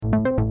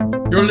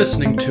You're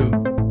listening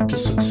to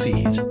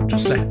Succeed,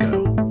 Just Let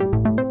Go,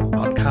 a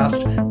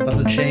podcast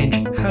that'll change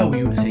how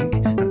you think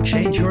and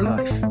change your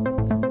life.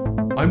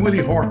 I'm Willie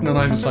Horton and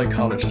I'm a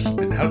psychologist,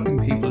 been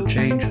helping people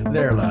change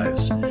their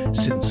lives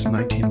since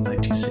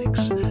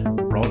 1996.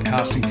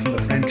 Broadcasting from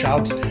the French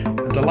Alps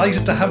and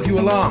delighted to have you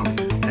along.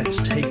 Let's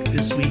take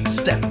this week's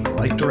step in the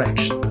right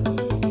direction.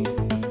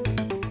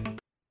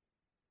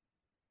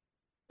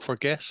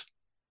 Forget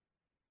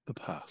the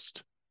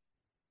past.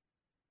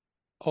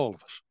 All of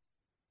it.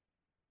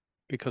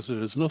 Because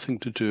it has nothing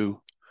to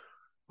do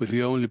with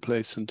the only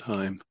place and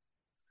time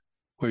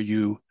where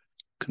you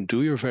can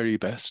do your very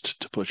best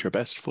to put your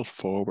best foot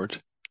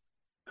forward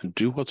and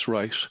do what's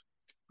right,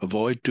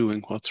 avoid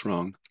doing what's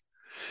wrong,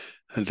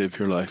 and live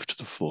your life to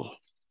the full.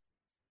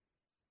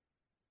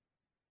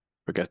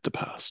 Forget the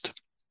past.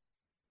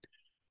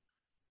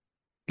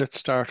 Let's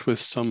start with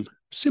some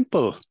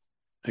simple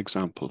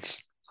examples.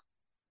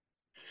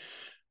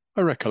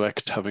 I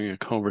recollect having a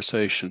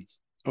conversation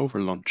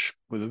over lunch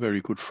with a very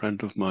good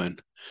friend of mine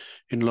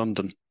in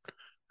London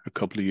a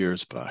couple of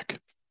years back.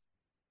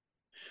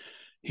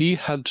 He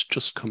had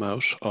just come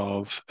out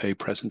of a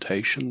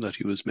presentation that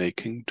he was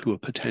making to a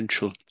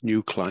potential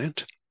new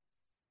client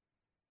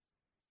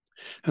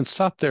and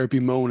sat there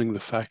bemoaning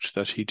the fact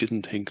that he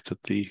didn't think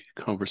that the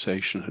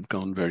conversation had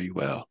gone very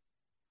well.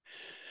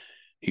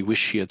 He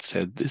wished he had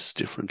said this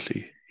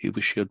differently. He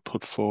wished he had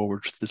put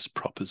forward this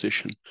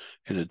proposition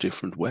in a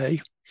different way.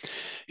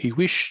 He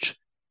wished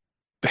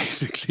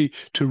basically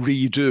to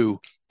redo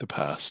the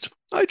past.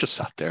 I just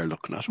sat there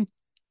looking at him,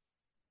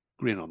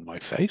 grin on my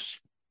face.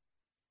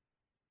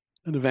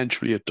 And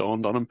eventually it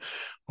dawned on him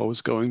what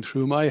was going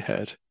through my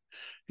head.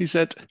 He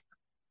said,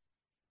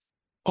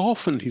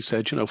 often, he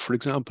said, for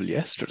example,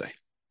 yesterday,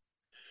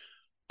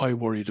 I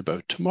worried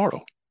about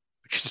tomorrow,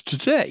 which is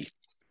today,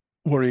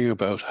 worrying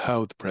about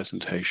how the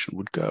presentation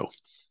would go.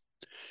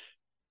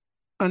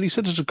 And he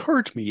said, it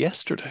occurred to me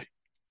yesterday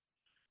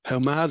how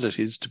mad it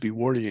is to be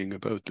worrying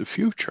about the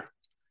future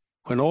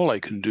when all I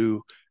can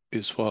do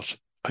is what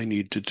I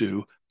need to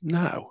do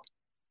now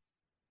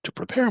to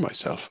prepare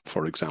myself,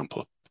 for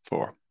example,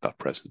 for that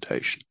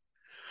presentation.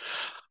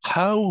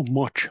 How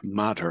much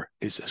madder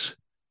is it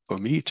for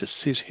me to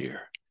sit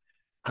here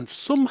and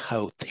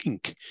somehow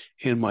think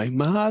in my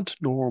mad,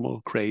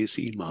 normal,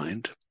 crazy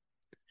mind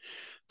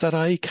that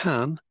I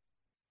can,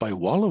 by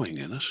wallowing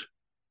in it,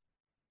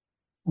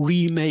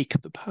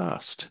 remake the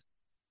past?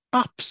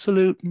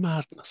 Absolute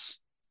madness.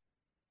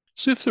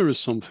 So if there is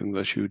something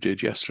that you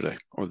did yesterday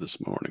or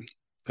this morning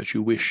that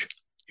you wish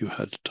you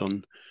had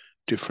done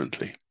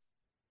differently,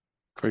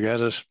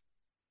 forget it.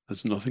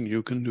 There's nothing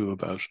you can do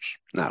about it.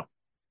 Now,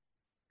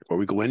 before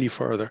we go any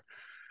further,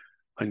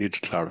 I need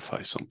to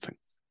clarify something.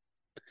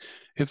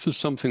 If there's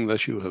something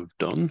that you have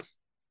done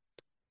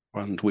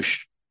and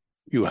wish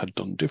you had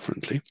done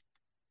differently,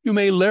 you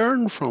may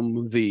learn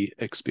from the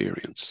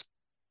experience.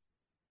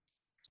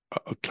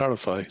 I'll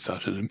clarify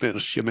that in a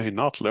minute. You may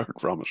not learn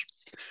from it.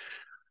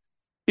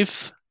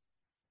 If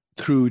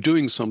through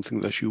doing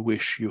something that you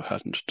wish you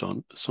hadn't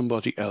done,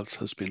 somebody else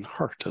has been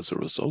hurt as a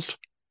result,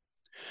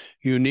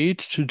 you need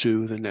to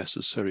do the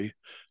necessary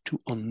to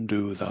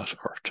undo that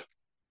hurt.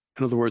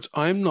 In other words,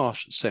 I'm not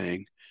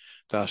saying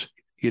that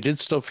you did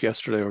stuff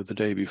yesterday or the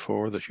day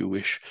before that you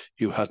wish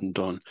you hadn't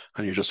done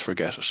and you just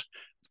forget it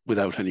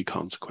without any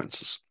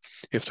consequences.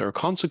 If there are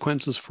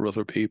consequences for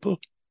other people,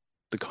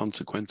 the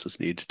consequences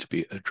need to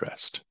be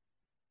addressed.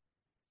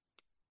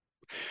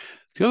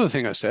 The other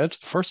thing I said,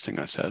 the first thing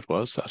I said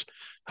was that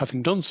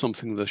having done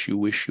something that you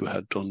wish you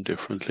had done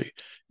differently,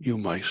 you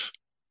might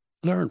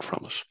learn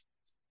from it.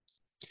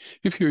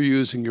 If you're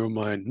using your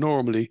mind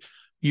normally,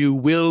 you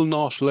will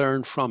not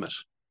learn from it.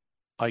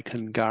 I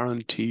can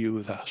guarantee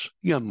you that.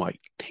 You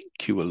might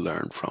think you will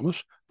learn from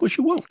it, but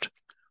you won't.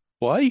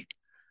 Why?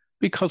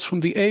 Because from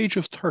the age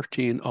of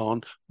 13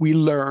 on, we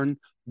learn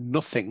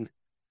nothing.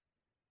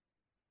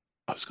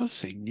 I was going to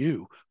say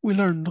new. We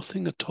learn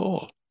nothing at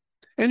all.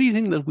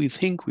 Anything that we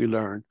think we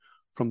learn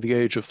from the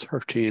age of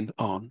 13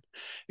 on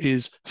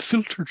is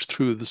filtered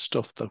through the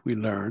stuff that we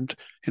learned,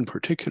 in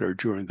particular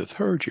during the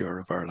third year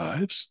of our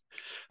lives.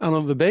 And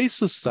on the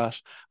basis that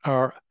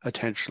our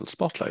attentional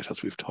spotlight,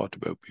 as we've talked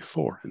about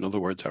before, in other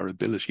words, our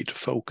ability to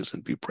focus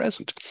and be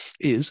present,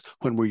 is,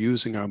 when we're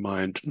using our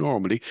mind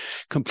normally,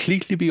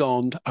 completely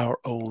beyond our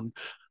own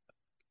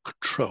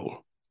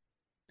control.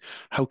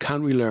 How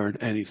can we learn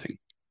anything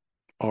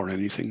or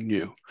anything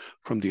new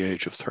from the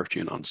age of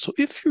 13 on? So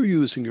if you're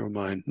using your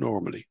mind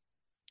normally,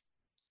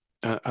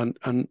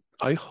 and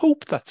I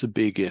hope that's a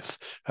big if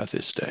at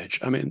this stage.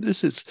 I mean,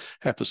 this is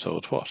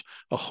episode,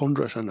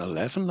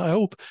 111? I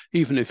hope,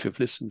 even if you've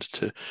listened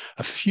to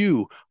a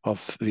few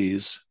of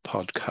these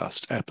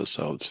podcast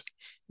episodes,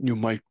 you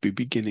might be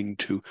beginning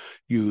to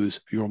use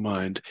your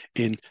mind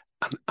in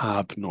an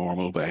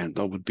abnormal way. And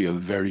that would be a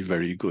very,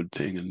 very good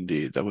thing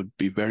indeed. That would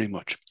be very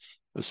much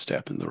a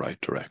step in the right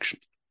direction.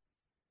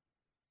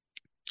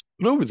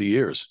 But over the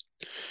years,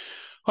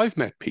 I've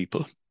met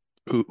people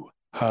who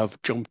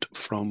have jumped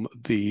from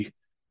the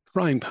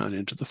frying pan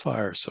into the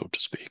fire, so to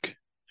speak.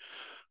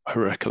 I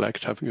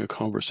recollect having a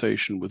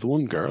conversation with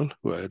one girl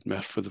who I had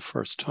met for the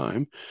first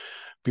time,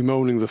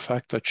 bemoaning the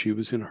fact that she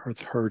was in her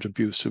third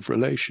abusive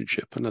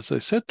relationship. And as I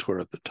said to her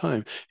at the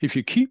time, if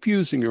you keep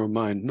using your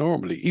mind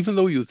normally, even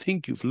though you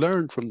think you've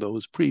learned from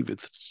those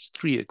previous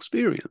 3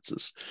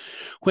 experiences,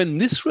 when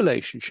this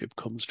relationship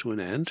comes to an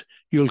end,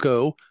 you'll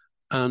go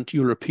and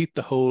you'll repeat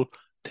the whole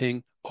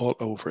thing all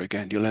over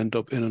again. You'll end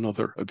up in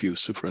another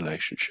abusive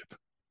relationship.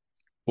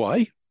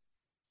 Why?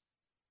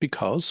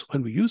 Because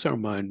when we use our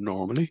mind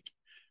normally,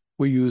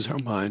 we use our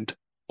mind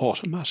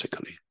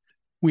automatically.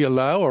 We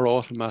allow our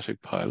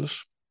automatic pilot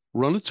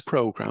run its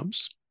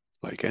programs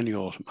like any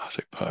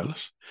automatic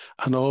pilot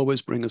and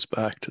always bring us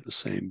back to the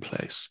same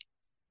place.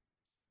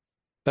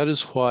 That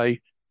is why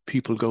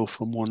people go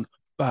from one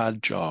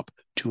bad job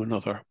to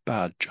another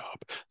bad job.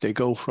 They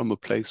go from a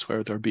place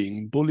where they're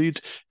being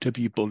bullied to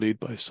be bullied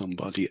by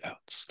somebody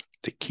else.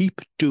 They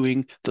keep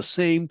doing the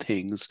same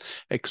things,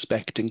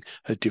 expecting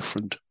a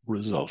different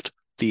result.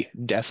 The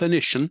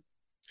definition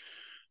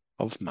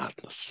of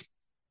madness.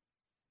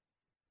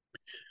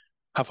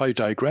 Have I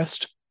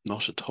digressed?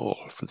 Not at all,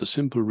 for the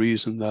simple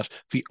reason that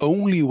the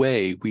only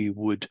way we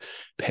would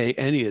pay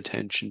any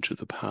attention to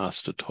the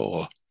past at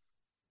all,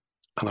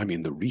 and I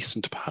mean the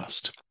recent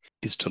past,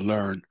 is to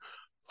learn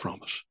from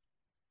it.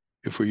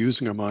 If we're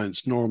using our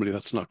minds normally,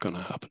 that's not going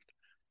to happen.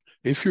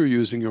 If you're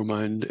using your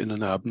mind in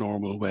an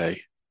abnormal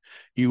way,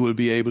 you will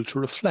be able to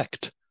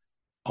reflect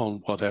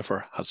on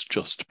whatever has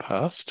just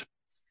passed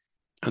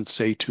and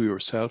say to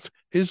yourself,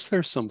 is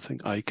there something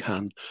I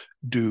can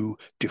do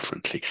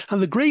differently?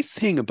 And the great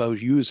thing about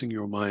using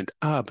your mind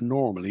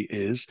abnormally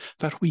is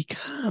that we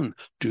can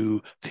do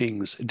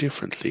things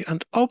differently.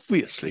 And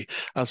obviously,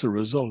 as a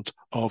result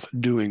of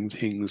doing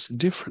things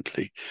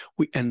differently,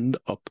 we end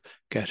up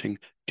getting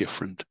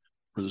different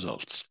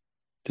results.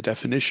 The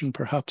definition,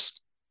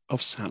 perhaps,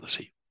 of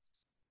sanity.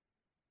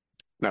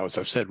 Now, as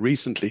I've said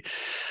recently,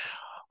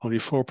 only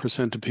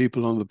 4% of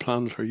people on the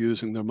planet are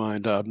using their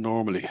mind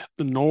abnormally.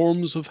 The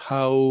norms of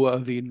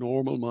how the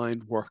normal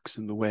mind works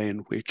in the way in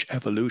which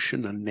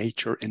evolution and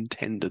nature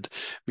intended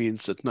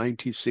means that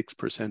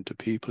 96% of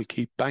people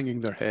keep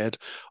banging their head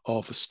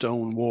off a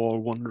stone wall,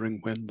 wondering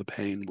when the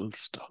pain will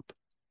stop.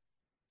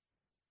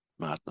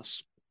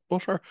 Madness.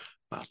 Utter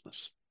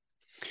madness.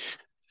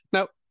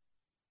 Now,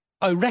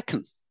 I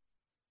reckon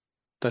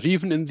that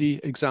even in the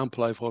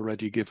example I've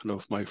already given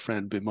of my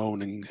friend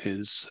bemoaning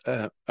his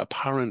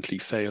apparently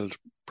failed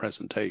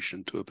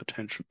presentation to a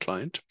potential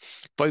client,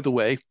 by the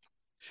way,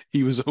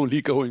 he was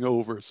only going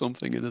over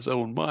something in his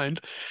own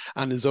mind,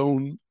 and his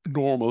own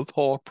normal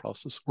thought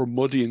process were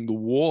muddying the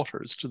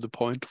waters to the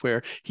point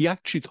where he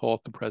actually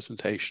thought the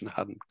presentation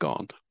hadn't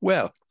gone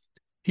well.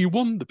 He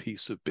won the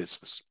piece of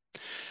business.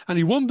 And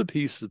he won the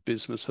piece of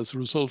business as a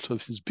result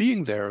of his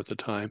being there at the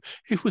time.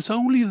 It was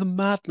only the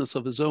madness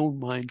of his own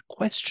mind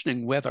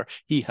questioning whether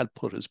he had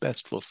put his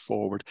best foot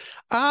forward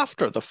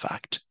after the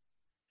fact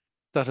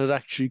that had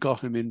actually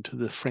got him into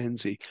the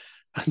frenzy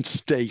and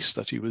state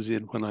that he was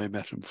in when I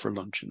met him for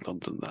lunch in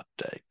London that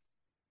day.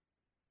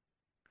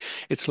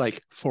 It's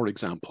like, for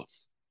example,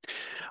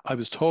 I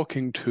was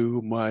talking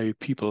to my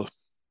people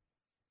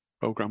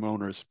program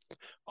owners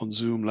on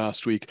Zoom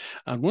last week,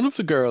 and one of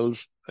the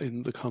girls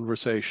in the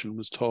conversation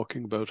was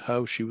talking about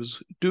how she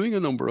was doing a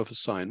number of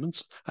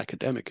assignments,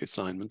 academic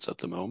assignments at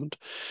the moment,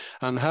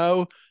 and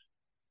how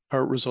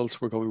her results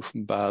were going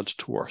from bad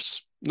to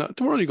worse. Now,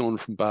 they were only going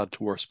from bad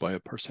to worse by a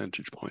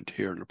percentage point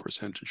here and a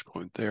percentage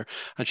point there,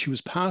 and she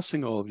was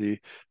passing all the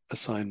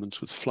assignments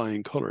with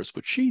flying colors,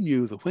 but she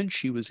knew that when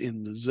she was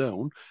in the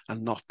zone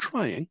and not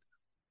trying,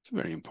 it's a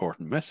very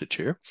important message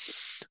here,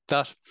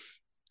 that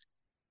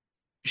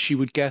she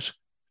would get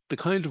the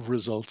kind of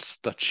results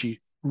that she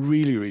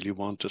really, really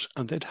wanted,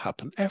 and they'd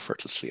happen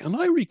effortlessly. And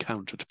I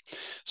recounted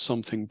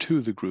something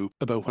to the group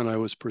about when I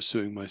was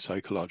pursuing my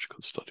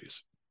psychological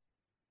studies.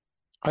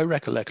 I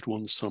recollect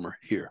one summer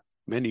here,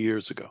 many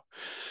years ago.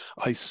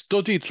 I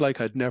studied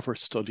like I'd never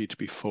studied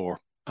before,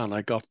 and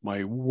I got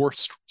my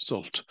worst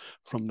result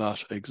from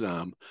that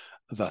exam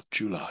that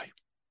July.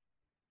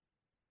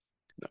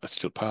 I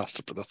still passed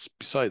it, but that's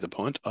beside the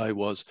point. I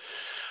was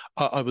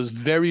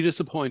very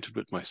disappointed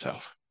with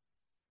myself.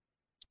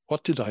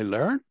 What did I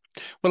learn?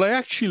 Well, I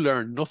actually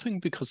learned nothing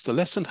because the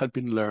lesson had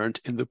been learned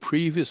in the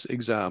previous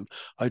exam.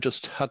 I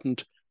just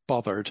hadn't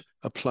bothered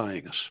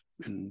applying it.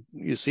 And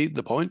you see,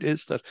 the point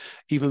is that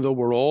even though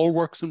we're all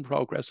works in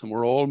progress and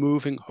we're all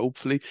moving,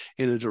 hopefully,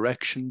 in a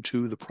direction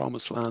to the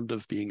promised land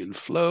of being in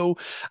flow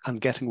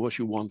and getting what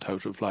you want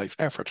out of life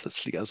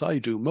effortlessly, as I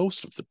do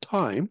most of the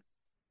time,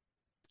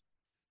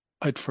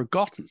 I'd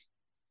forgotten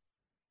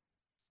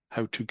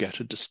how to get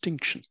a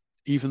distinction,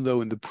 even though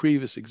in the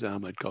previous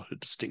exam I'd got a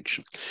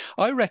distinction.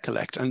 I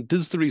recollect, and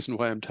this is the reason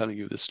why I'm telling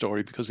you this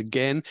story, because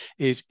again,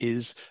 it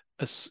is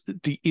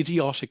the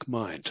idiotic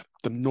mind,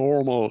 the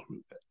normal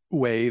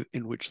way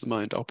in which the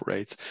mind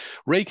operates,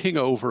 raking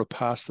over a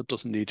past that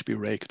doesn't need to be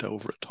raked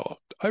over at all.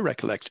 I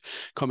recollect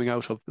coming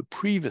out of the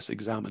previous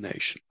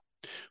examination,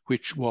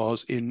 which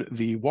was in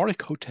the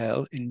Warwick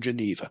Hotel in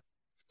Geneva,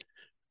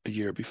 a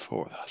year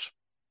before that.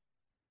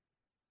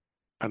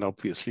 And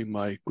obviously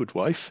my good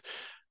wife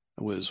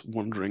was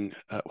wondering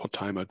at what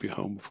time I'd be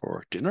home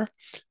for dinner.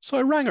 So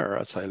I rang her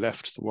as I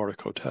left the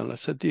Warwick Hotel and I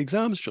said, the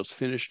exam's just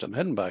finished. I'm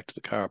heading back to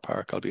the car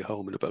park. I'll be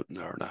home in about an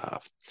hour and a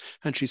half.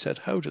 And she said,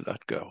 how did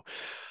that go?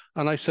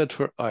 And I said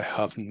to her, I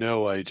have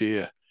no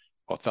idea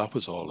what that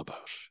was all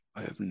about.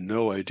 I have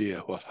no idea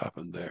what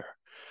happened there.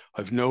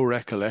 I've no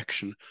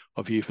recollection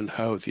of even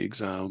how the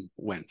exam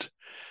went.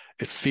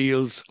 It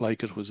feels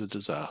like it was a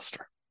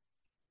disaster.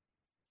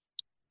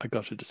 I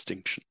got a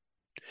distinction.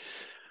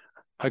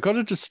 I got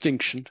a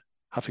distinction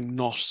having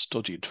not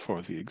studied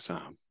for the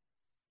exam,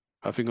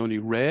 having only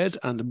read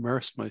and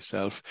immersed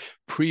myself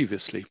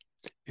previously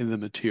in the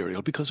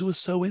material because it was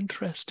so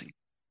interesting.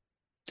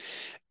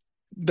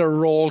 There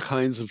are all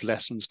kinds of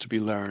lessons to be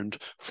learned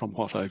from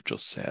what I've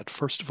just said.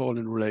 First of all,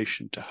 in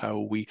relation to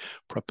how we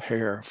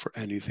prepare for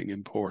anything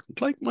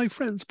important, like my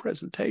friend's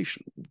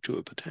presentation to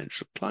a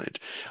potential client,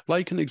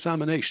 like an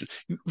examination.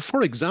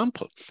 For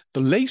example,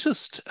 the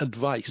latest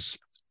advice,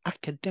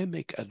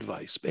 academic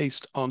advice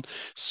based on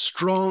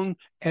strong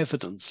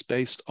evidence,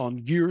 based on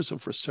years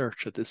of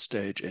research at this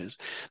stage, is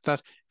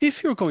that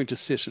if you're going to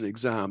sit an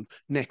exam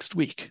next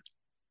week,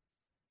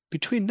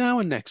 between now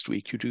and next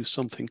week, you do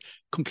something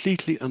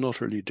completely and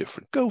utterly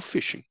different. Go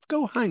fishing,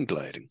 go hang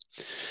gliding,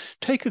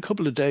 take a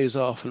couple of days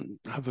off and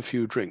have a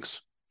few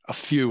drinks. A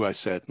few, I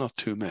said, not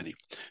too many.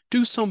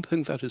 Do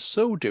something that is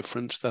so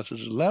different that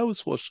it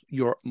allows what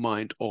your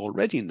mind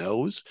already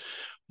knows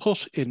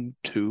put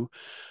into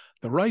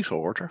the right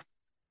order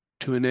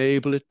to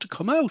enable it to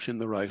come out in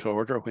the right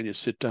order when you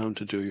sit down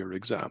to do your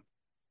exam.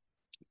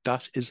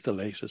 That is the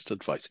latest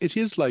advice. It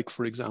is like,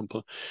 for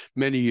example,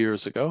 many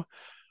years ago,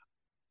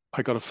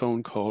 I got a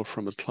phone call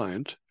from a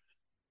client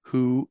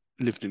who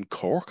lived in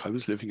Cork. I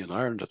was living in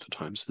Ireland at the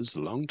time, so this is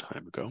a long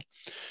time ago,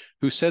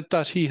 who said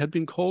that he had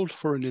been called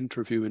for an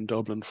interview in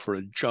Dublin for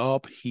a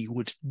job he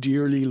would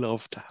dearly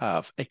love to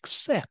have,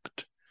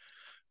 except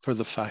for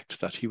the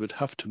fact that he would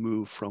have to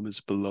move from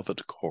his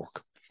beloved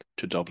Cork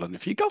to Dublin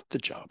if he got the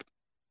job.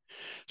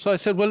 So I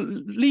said, well,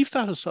 leave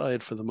that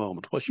aside for the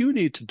moment. What you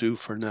need to do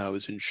for now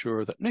is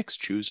ensure that next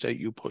Tuesday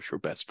you put your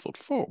best foot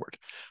forward.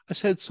 I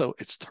said, so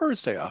it's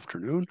Thursday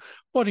afternoon.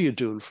 What are you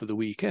doing for the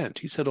weekend?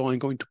 He said, oh, I'm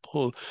going to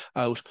pull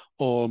out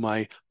all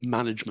my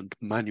management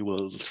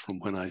manuals from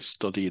when I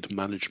studied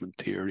management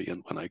theory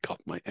and when I got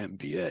my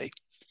MBA.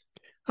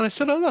 And I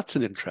said, oh, that's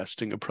an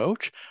interesting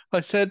approach.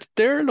 I said,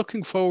 they're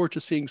looking forward to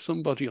seeing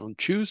somebody on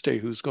Tuesday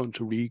who's going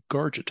to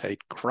regurgitate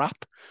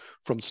crap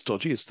from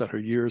studies that are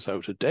years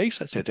out of date.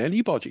 I said,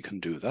 anybody can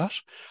do that.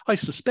 I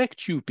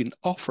suspect you've been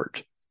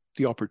offered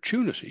the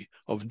opportunity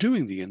of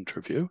doing the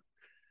interview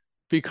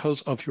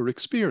because of your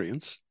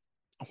experience,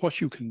 what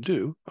you can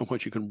do and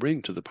what you can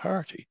bring to the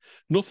party.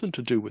 Nothing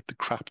to do with the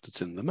crap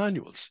that's in the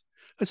manuals.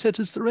 I said,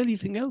 is there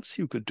anything else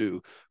you could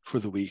do for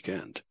the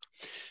weekend?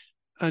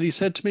 And he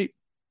said to me,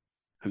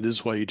 and this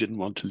is why he didn't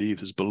want to leave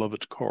his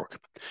beloved Cork.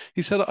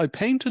 He said, I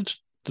painted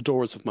the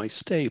doors of my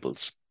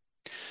stables,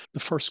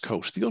 the first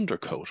coat, the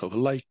undercoat of a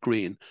light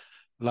green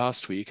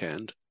last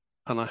weekend,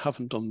 and I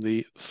haven't done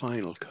the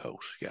final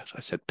coat yet. I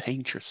said,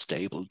 paint your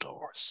stable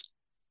doors.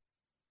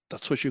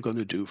 That's what you're going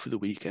to do for the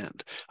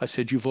weekend. I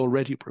said, you've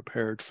already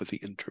prepared for the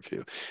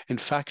interview. In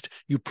fact,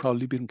 you've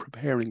probably been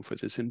preparing for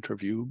this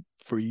interview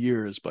for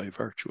years by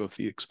virtue of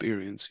the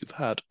experience you've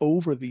had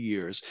over the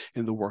years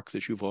in the work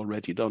that you've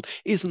already done.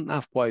 Isn't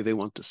that why they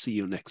want to see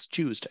you next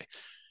Tuesday?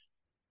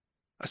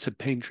 I said,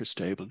 paint your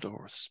stable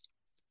doors.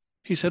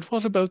 He said,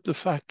 what about the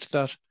fact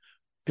that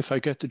if I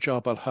get the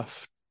job, I'll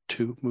have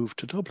to move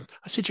to Dublin?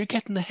 I said, you're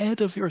getting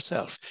ahead of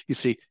yourself. You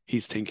see,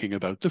 he's thinking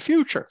about the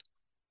future.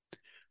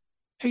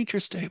 Paint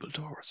your stable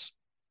doors.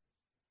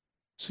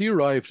 So he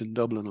arrived in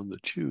Dublin on the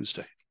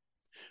Tuesday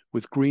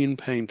with green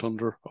paint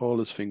under all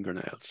his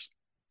fingernails.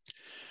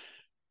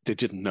 They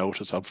didn't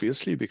notice,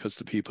 obviously, because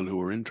the people who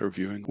were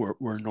interviewing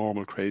were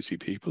normal, crazy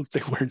people.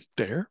 They weren't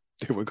there.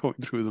 They were going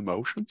through the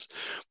motions.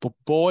 But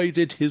boy,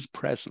 did his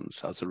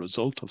presence, as a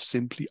result of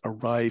simply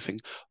arriving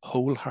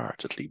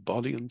wholeheartedly,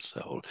 body and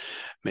soul,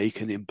 make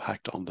an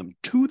impact on them,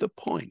 to the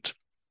point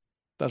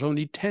that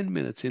only 10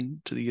 minutes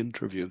into the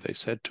interview, they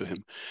said to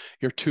him,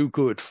 you're too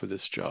good for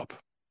this job.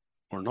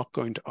 We're not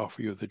going to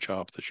offer you the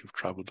job that you've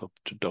travelled up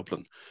to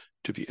Dublin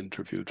to be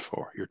interviewed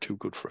for. You're too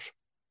good for it.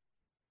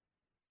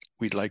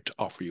 We'd like to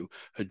offer you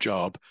a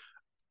job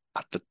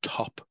at the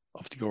top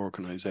of the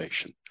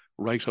organisation,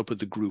 right up at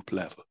the group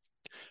level.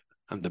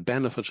 And the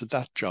benefit of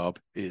that job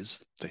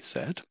is, they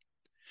said,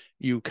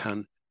 you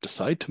can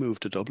decide to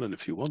move to Dublin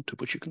if you want to,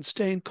 but you can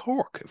stay in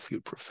Cork if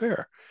you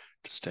prefer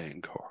to stay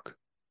in Cork.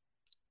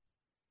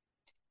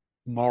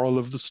 Moral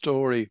of the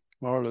story.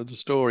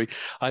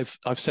 I've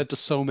said to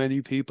so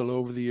many people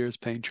over the years,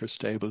 paint your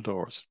stable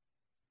doors.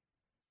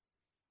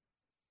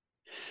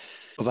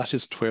 Well, that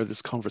isn't where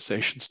this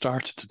conversation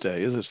started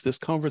today, is it? This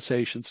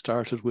conversation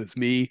started with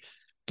me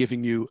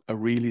giving you a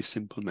really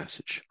simple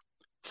message.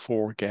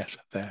 Forget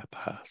the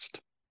past.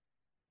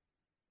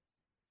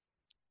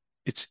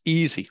 It's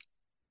easy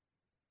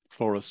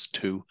for us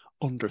to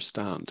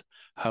understand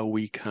how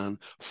we can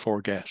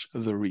forget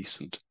the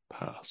recent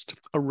past.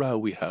 A row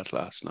we had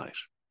last night.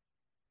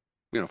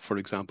 For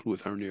example,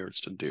 with our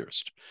nearest and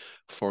dearest.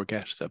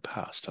 Forget the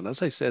past. And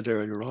as I said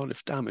earlier on,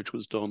 if damage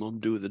was done,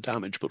 undo the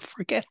damage, but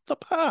forget the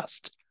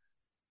past.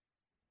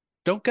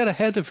 Don't get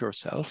ahead of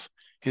yourself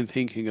in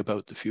thinking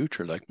about the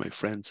future, like my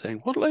friend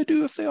saying, what'll I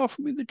do if they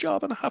offer me the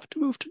job and I have to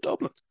move to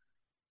Dublin?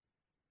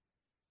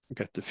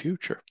 Forget the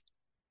future.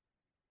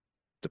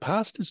 The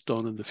past is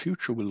done and the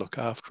future will look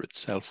after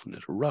itself when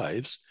it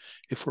arrives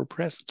if we're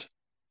present.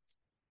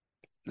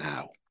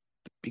 Now,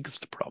 the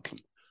biggest problem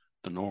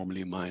the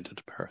normally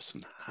minded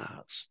person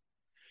has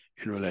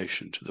in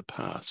relation to the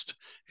past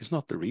is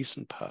not the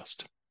recent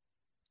past.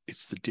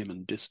 It's the dim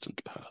and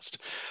distant past.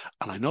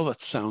 And I know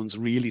that sounds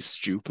really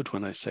stupid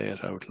when I say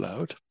it out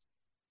loud,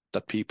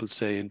 that people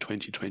say in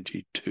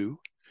 2022,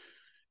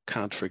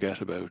 can't forget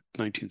about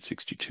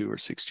 1962 or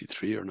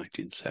 63 or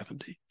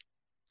 1970.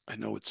 I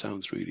know it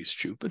sounds really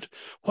stupid.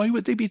 Why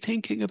would they be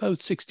thinking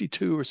about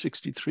 62 or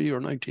 63 or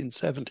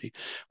 1970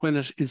 when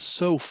it is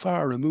so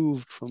far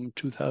removed from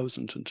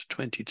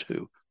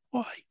 2022?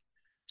 Why?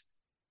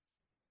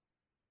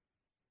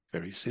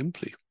 Very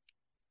simply,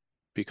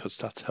 because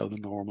that's how the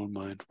normal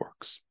mind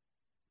works.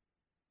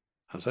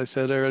 As I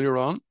said earlier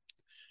on,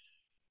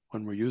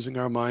 when we're using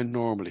our mind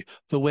normally,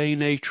 the way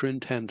nature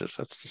intended,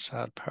 that's the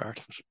sad part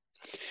of it.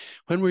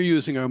 When we're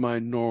using our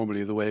mind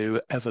normally, the way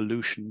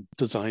evolution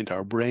designed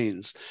our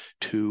brains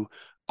to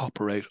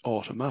operate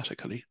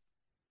automatically,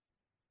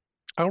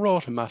 our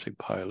automatic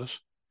pilot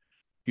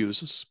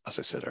uses, as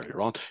I said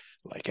earlier on,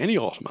 like any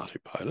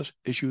automatic pilot,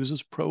 it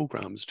uses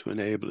programs to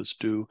enable us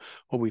to do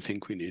what we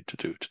think we need to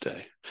do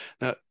today.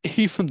 Now,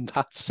 even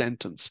that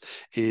sentence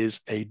is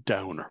a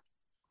downer,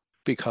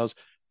 because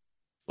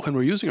when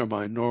we're using our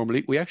mind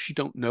normally, we actually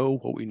don't know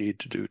what we need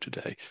to do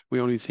today. We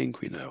only think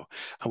we know.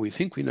 And we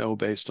think we know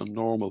based on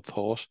normal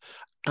thought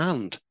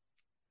and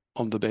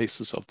on the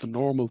basis of the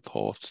normal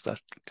thoughts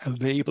that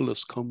enable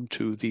us come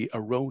to the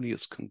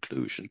erroneous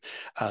conclusion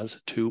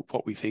as to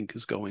what we think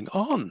is going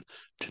on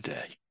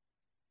today.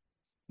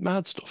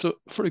 Mad stuff. So,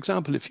 for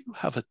example, if you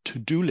have a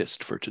to-do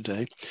list for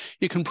today,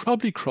 you can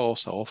probably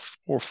cross off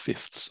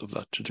 4/5 of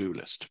that to-do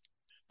list,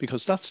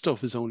 because that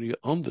stuff is only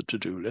on the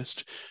to-do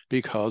list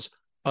because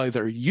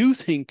either you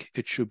think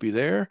it should be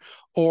there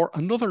or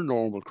another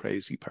normal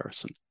crazy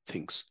person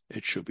thinks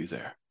it should be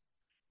there.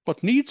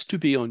 What needs to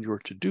be on your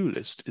to-do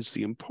list is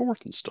the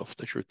important stuff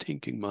that your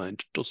thinking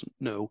mind doesn't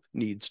know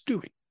needs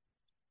doing.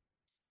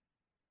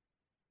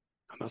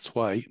 And that's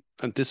why,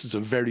 and this is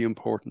a very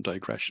important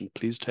digression,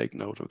 please take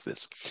note of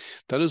this.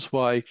 That is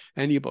why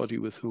anybody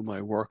with whom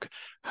I work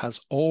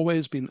has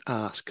always been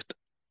asked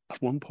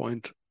at one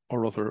point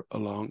or other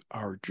along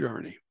our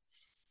journey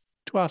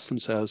to ask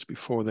themselves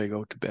before they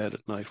go to bed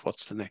at night,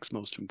 what's the next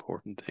most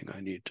important thing I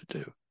need to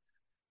do?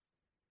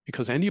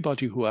 Because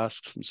anybody who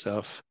asks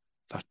themselves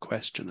that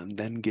question and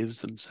then gives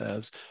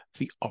themselves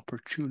the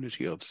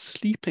opportunity of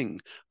sleeping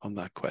on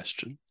that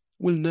question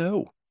will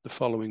know the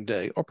following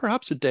day, or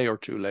perhaps a day or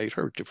two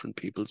later. Different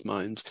people's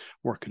minds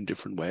work in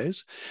different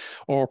ways.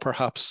 Or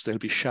perhaps they'll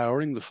be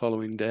showering the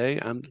following day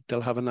and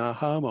they'll have an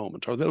aha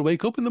moment, or they'll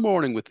wake up in the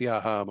morning with the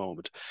aha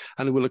moment,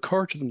 and it will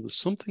occur to them there's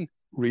something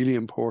really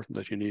important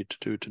that you need to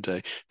do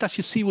today that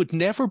you see would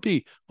never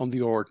be on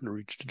the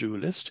ordinary to-do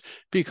list,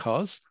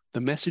 because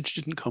the message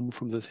didn't come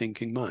from the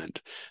thinking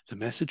mind. The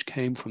message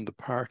came from the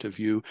part of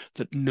you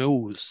that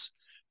knows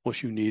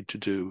what you need to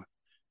do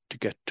to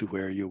get to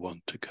where you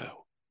want to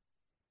go.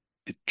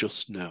 It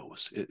just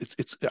knows.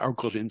 It's our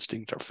gut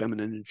instinct, our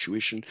feminine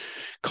intuition,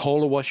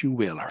 call it what you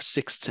will, our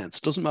sixth sense,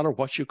 doesn't matter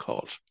what you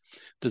call it.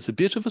 There's a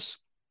bit of us,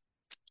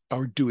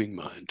 our doing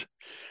mind,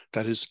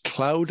 that is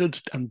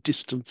clouded and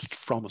distanced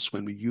from us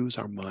when we use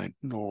our mind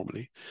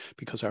normally,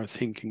 because our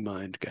thinking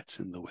mind gets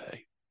in the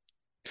way.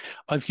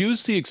 I've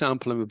used the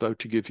example I'm about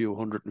to give you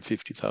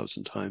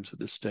 150,000 times at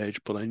this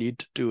stage, but I need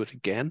to do it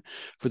again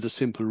for the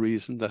simple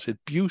reason that it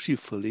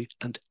beautifully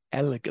and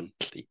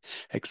elegantly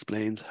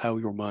explains how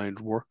your mind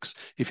works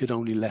if you'd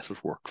only let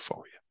it work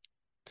for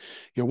you.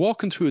 You're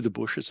walking through the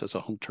bushes as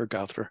a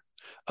hunter-gatherer.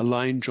 A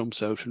lion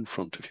jumps out in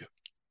front of you.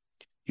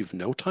 You've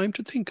no time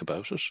to think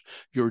about it.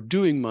 Your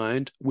doing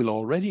mind will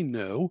already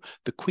know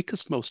the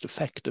quickest, most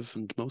effective,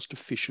 and most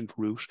efficient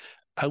route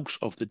out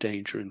of the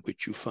danger in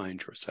which you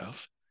find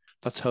yourself.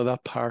 That's how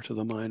that part of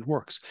the mind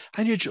works.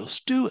 And you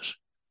just do it.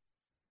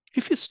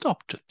 If you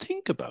stop to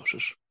think about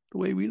it, the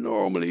way we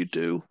normally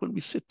do when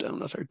we sit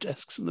down at our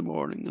desks in the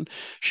morning and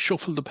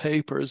shuffle the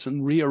papers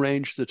and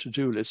rearrange the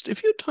to-do list,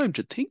 if you had time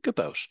to think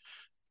about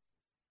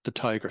the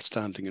tiger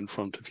standing in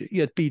front of you,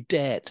 you'd be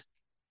dead.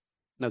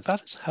 Now,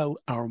 that is how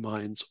our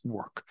minds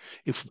work.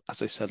 If,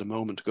 as I said a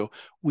moment ago,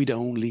 we'd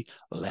only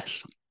let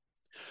them.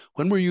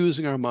 When we're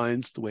using our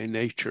minds the way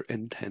nature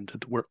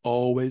intended, we're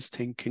always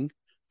thinking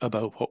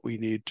about what we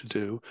need to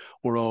do.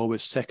 We're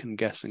always second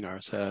guessing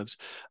ourselves.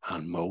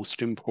 And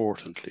most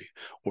importantly,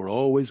 we're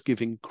always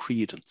giving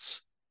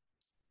credence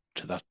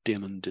to that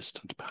dim and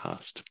distant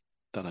past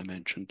that I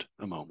mentioned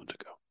a moment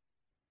ago.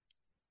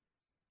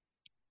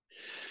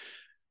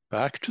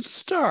 Back to the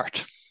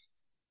start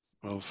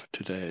of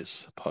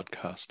today's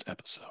podcast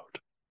episode.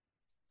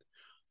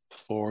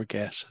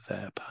 Forget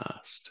the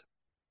past.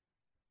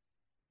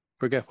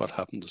 Forget what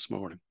happened this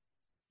morning.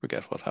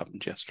 Forget what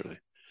happened yesterday.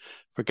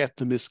 Forget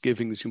the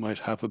misgivings you might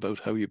have about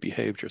how you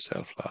behaved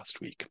yourself last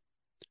week.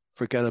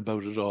 Forget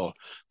about it all.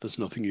 There's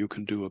nothing you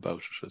can do about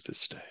it at this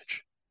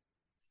stage.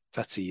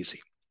 That's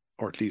easy,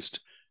 or at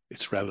least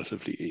it's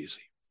relatively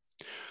easy.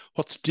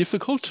 What's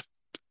difficult,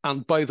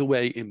 and by the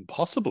way,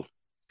 impossible,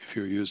 if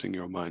you're using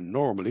your mind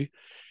normally,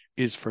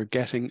 is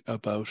forgetting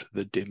about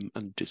the dim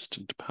and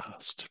distant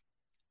past.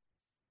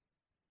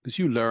 Because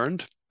you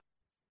learned,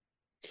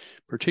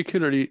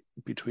 particularly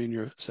between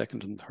your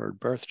second and third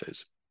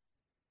birthdays,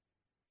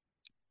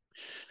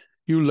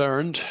 you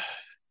learned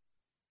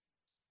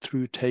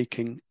through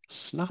taking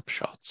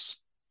snapshots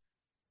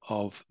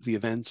of the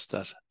events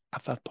that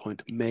at that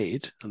point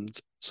made and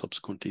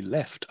subsequently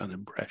left an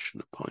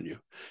impression upon you.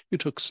 You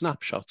took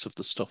snapshots of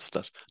the stuff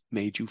that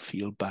made you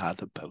feel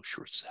bad about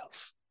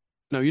yourself.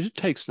 Now, you did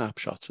take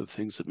snapshots of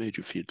things that made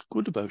you feel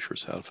good about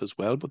yourself as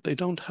well, but they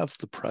don't have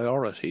the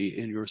priority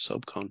in your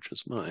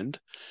subconscious mind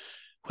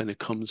when it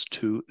comes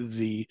to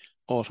the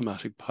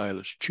automatic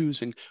pilot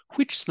choosing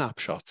which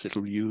snapshots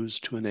it'll use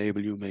to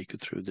enable you make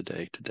it through the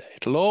day to day.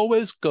 It'll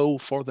always go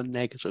for the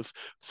negative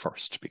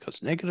first,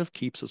 because negative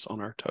keeps us on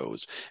our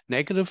toes.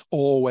 Negative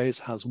always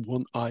has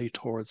one eye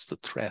towards the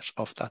threat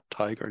of that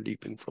tiger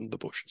leaping from the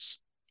bushes.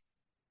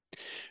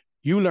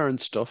 You learn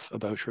stuff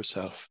about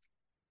yourself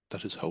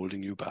that is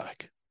holding you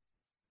back.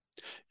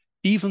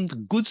 Even the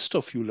good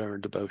stuff you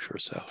learned about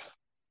yourself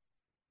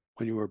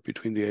when you were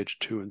between the age of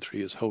 2 and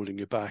 3 is holding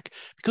you back,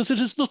 because it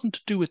has nothing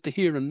to do with the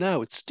here and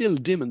now. It's still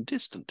dim and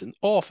distant and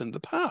off in the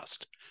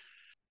past.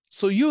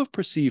 So you have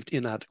perceived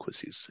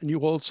inadequacies, and you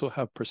also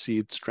have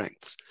perceived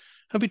strengths.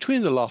 And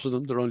between the lot of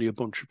them, they're only a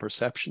bunch of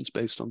perceptions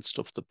based on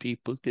stuff that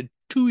people did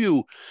to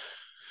you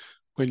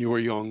when you were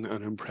young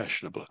and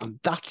impressionable. And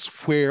that's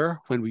where,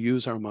 when we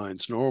use our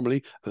minds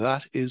normally,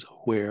 that is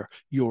where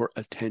your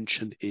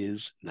attention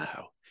is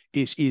now.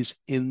 It is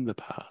in the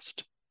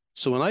past.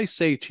 So when I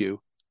say to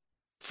you,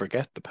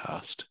 forget the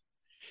past,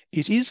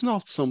 it is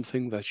not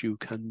something that you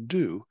can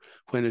do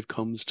when it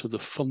comes to the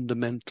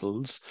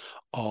fundamentals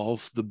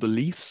of the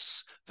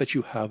beliefs that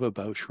you have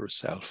about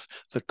yourself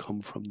that come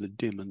from the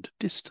dim and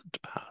distant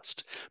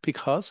past.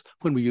 Because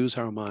when we use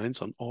our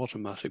minds on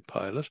automatic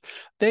pilot,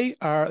 they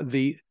are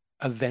the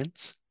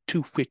events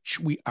to which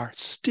we are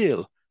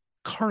still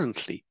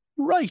currently,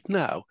 right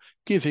now,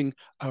 giving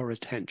our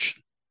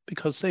attention,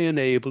 because they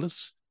enable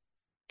us,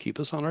 keep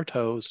us on our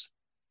toes,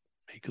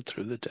 make it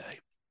through the day.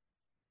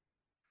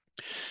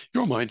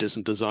 Your mind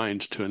isn't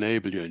designed to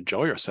enable you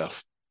enjoy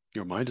yourself.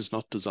 Your mind is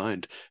not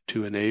designed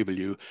to enable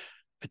you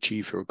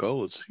achieve your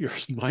goals. Your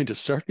mind is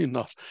certainly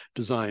not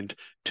designed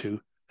to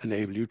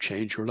enable you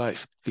change your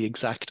life. The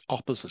exact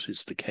opposite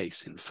is the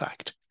case, in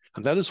fact.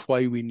 And that is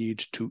why we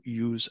need to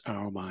use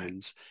our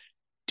minds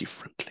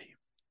differently.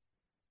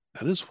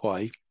 That is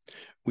why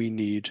we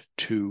need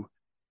to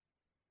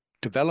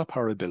develop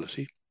our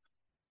ability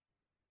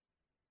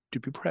to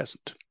be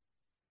present,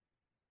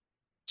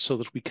 so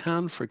that we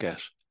can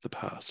forget the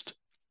past,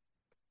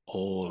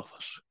 all of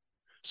it,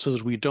 so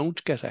that we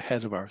don't get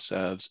ahead of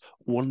ourselves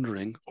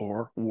wondering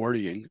or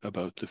worrying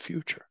about the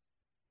future,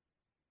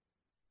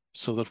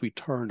 so that we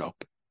turn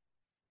up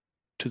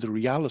to the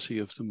reality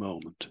of the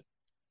moment,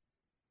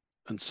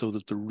 and so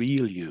that the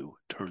real you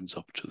turns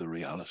up to the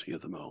reality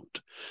of the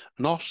moment,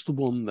 not the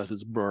one that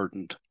is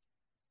burdened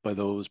by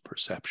those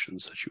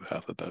perceptions that you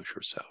have about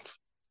yourself,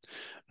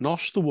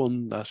 not the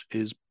one that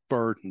is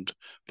burdened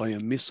by a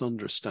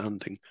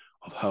misunderstanding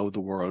of how the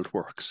world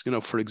works. You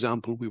know, for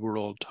example, we were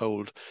all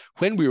told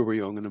when we were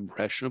young and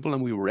impressionable,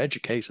 and we were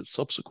educated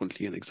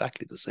subsequently in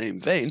exactly the same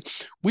vein,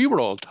 we were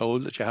all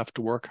told that you have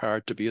to work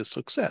hard to be a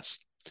success.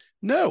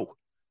 No.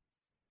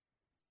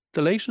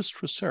 The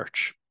latest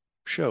research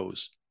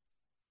shows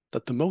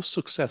that the most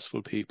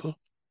successful people,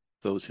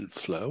 those in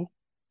flow,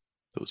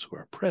 those who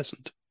are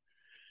present,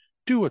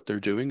 do what they're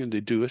doing, and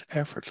they do it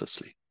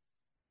effortlessly,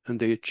 and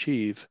they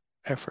achieve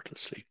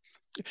effortlessly.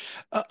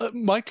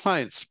 My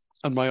clients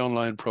and my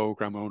online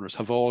program owners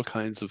have all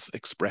kinds of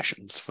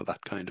expressions for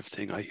that kind of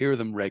thing. I hear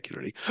them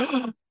regularly.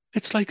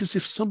 It's like as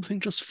if something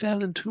just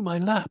fell into my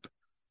lap.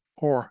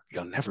 Or,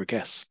 you'll never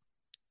guess,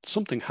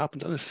 something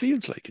happened and it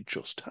feels like it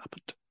just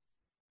happened.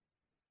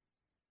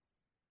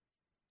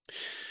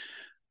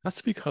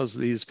 That's because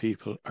these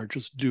people are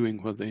just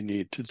doing what they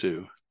need to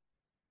do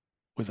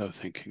without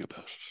thinking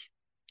about it.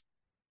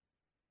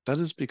 That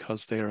is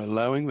because they are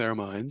allowing their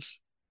minds,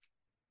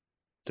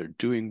 they're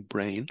doing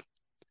brain,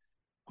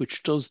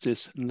 which does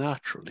this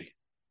naturally.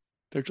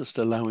 They're just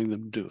allowing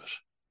them do it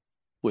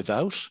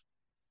without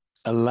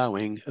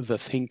allowing the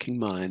thinking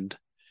mind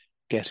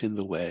get in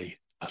the way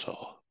at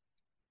all.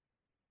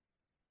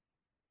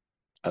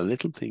 A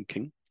little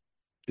thinking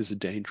is a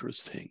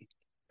dangerous thing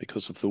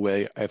because of the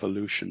way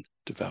evolution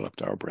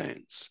developed our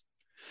brains.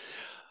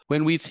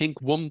 When we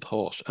think one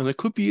thought, and it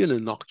could be an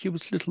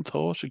innocuous little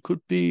thought, it could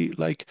be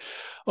like,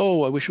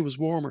 oh, I wish it was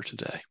warmer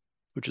today,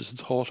 which is a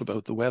thought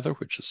about the weather,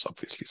 which is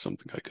obviously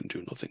something I can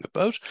do nothing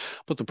about.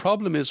 But the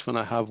problem is when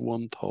I have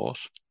one thought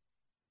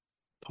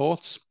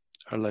Thoughts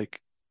are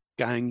like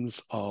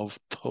gangs of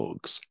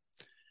thugs.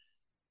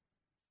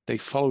 They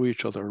follow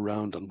each other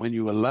around, and when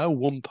you allow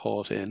one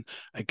thought in,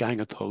 a gang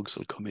of thugs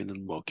will come in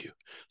and mug you.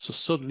 So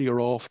suddenly you're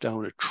off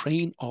down a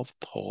train of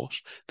thought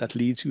that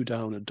leads you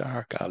down a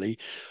dark alley.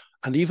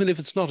 And even if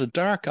it's not a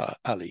dark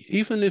alley,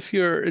 even if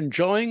you're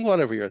enjoying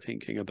whatever you're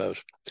thinking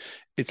about,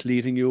 it's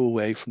leading you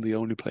away from the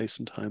only place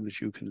and time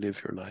that you can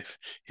live your life,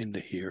 in the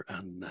here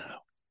and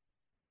now.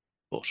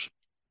 But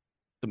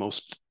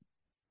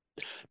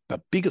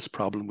the biggest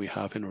problem we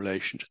have in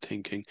relation to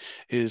thinking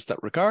is that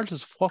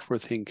regardless of what we're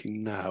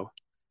thinking now,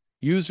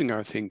 using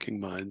our thinking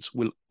minds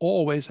will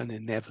always and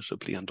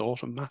inevitably and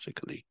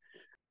automatically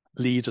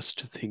lead us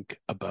to think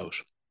about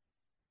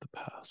the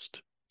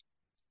past.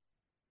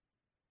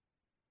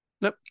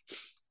 Now,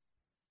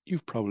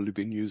 you've probably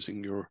been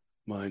using your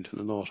mind in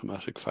an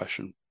automatic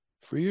fashion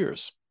for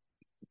years.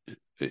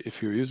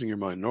 If you're using your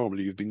mind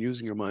normally, you've been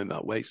using your mind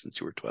that way since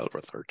you were 12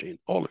 or 13,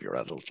 all of your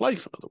adult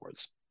life, in other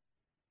words.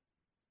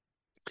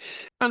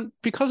 And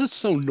because it's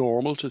so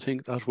normal to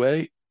think that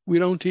way, we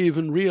don't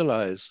even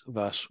realize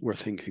that we're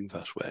thinking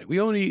that way.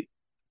 We only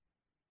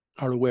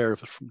are aware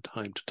of it from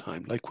time to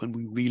time, like when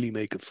we really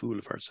make a fool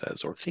of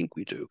ourselves, or think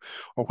we do,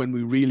 or when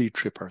we really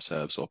trip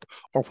ourselves up,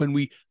 or when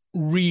we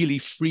really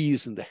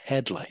freeze in the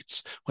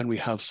headlights when we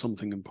have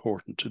something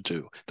important to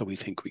do that we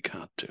think we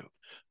can't do.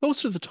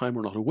 Most of the time,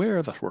 we're not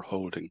aware that we're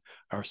holding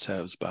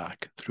ourselves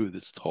back through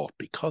this thought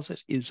because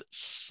it is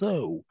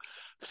so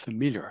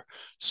familiar,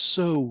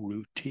 so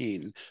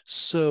routine,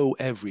 so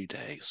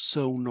everyday,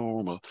 so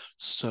normal,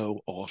 so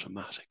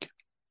automatic.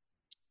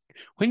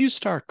 When you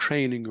start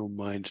training your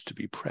mind to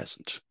be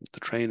present,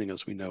 the training,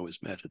 as we know,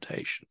 is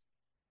meditation.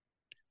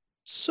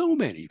 So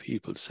many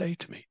people say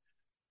to me,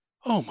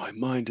 "Oh, my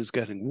mind is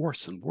getting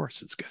worse and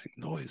worse. It's getting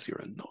noisier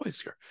and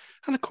noisier."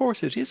 And of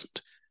course it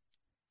isn't.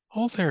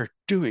 All they're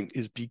doing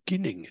is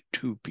beginning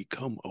to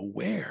become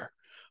aware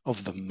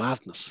of the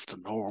madness of the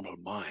normal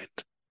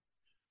mind,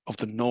 of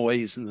the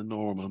noise in the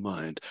normal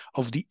mind,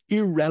 of the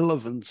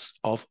irrelevance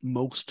of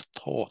most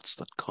thoughts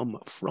that come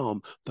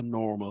from the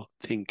normal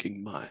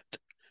thinking mind.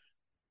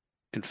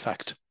 In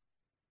fact,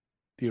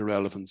 the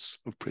irrelevance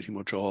of pretty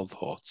much all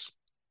thoughts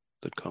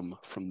that come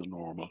from the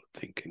normal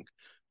thinking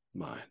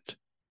mind.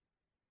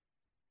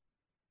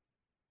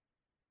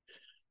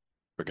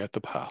 Forget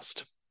the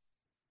past.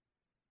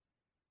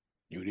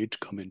 You need to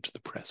come into the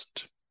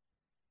present.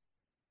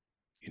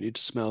 You need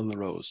to smell the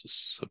roses,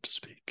 so to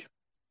speak.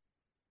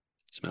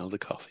 Smell the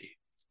coffee.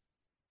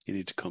 You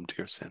need to come to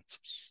your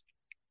senses.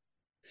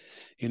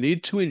 You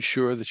need to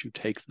ensure that you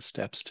take the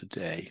steps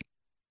today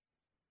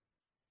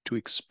to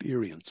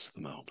experience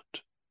the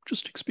moment.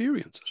 Just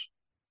experience it.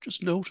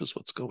 Just notice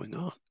what's going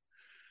on.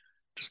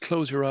 Just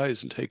close your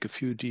eyes and take a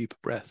few deep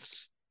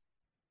breaths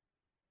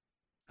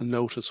and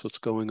notice what's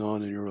going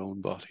on in your own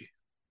body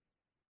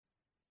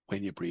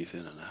when you breathe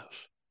in and out.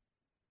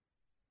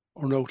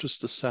 Or notice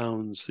the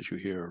sounds that you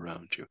hear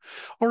around you.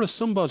 Or as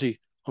somebody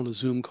on a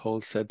Zoom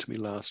call said to me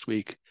last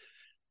week,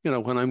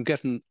 when I'm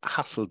getting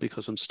hassled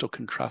because I'm stuck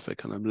in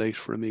traffic and I'm late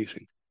for a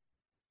meeting,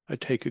 I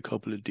take a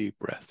couple of deep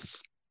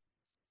breaths.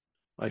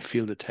 I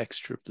feel the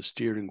texture of the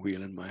steering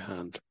wheel in my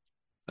hand.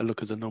 I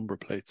look at the number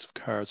plates of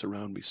cars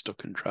around me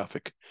stuck in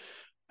traffic.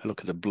 I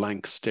look at the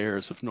blank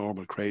stares of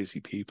normal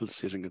crazy people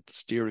sitting at the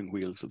steering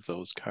wheels of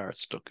those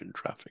cars stuck in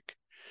traffic.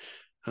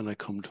 And I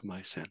come to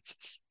my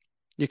senses.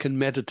 You can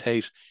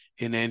meditate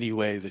in any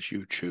way that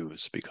you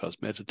choose,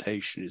 because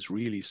meditation is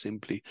really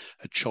simply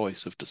a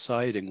choice of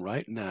deciding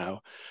right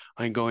now,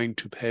 I'm going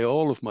to pay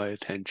all of my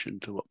attention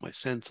to what my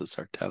senses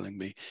are telling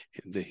me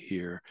in the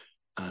here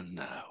and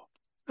now.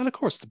 And of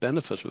course, the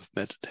benefit of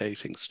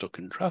meditating stuck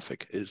in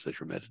traffic is that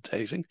you're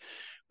meditating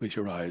with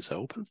your eyes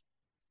open,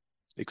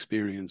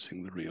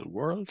 experiencing the real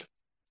world,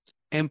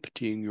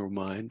 emptying your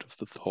mind of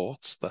the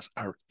thoughts that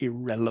are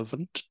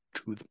irrelevant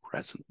to the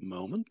present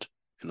moment.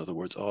 In other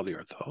words, all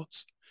your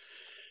thoughts,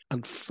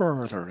 and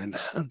further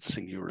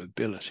enhancing your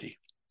ability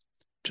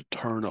to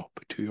turn up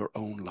to your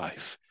own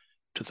life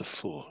to the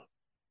full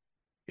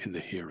in the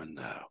here and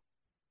now.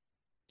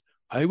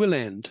 I will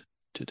end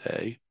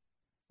today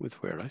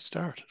with where I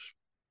started.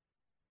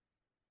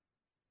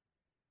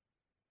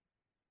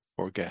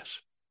 Forget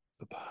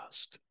the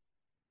past.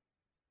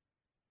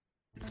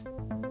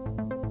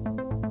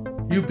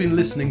 You've been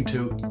listening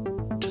to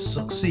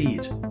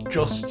Succeed,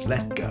 Just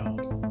Let Go.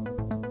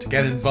 To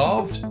get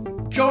involved,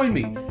 join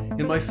me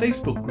in my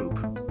Facebook group,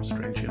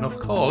 strangely enough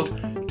called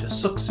To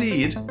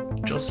Succeed,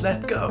 Just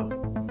Let Go.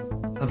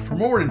 And for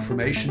more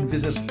information,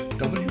 visit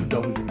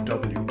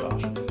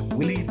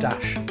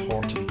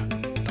www.willie-horton.com.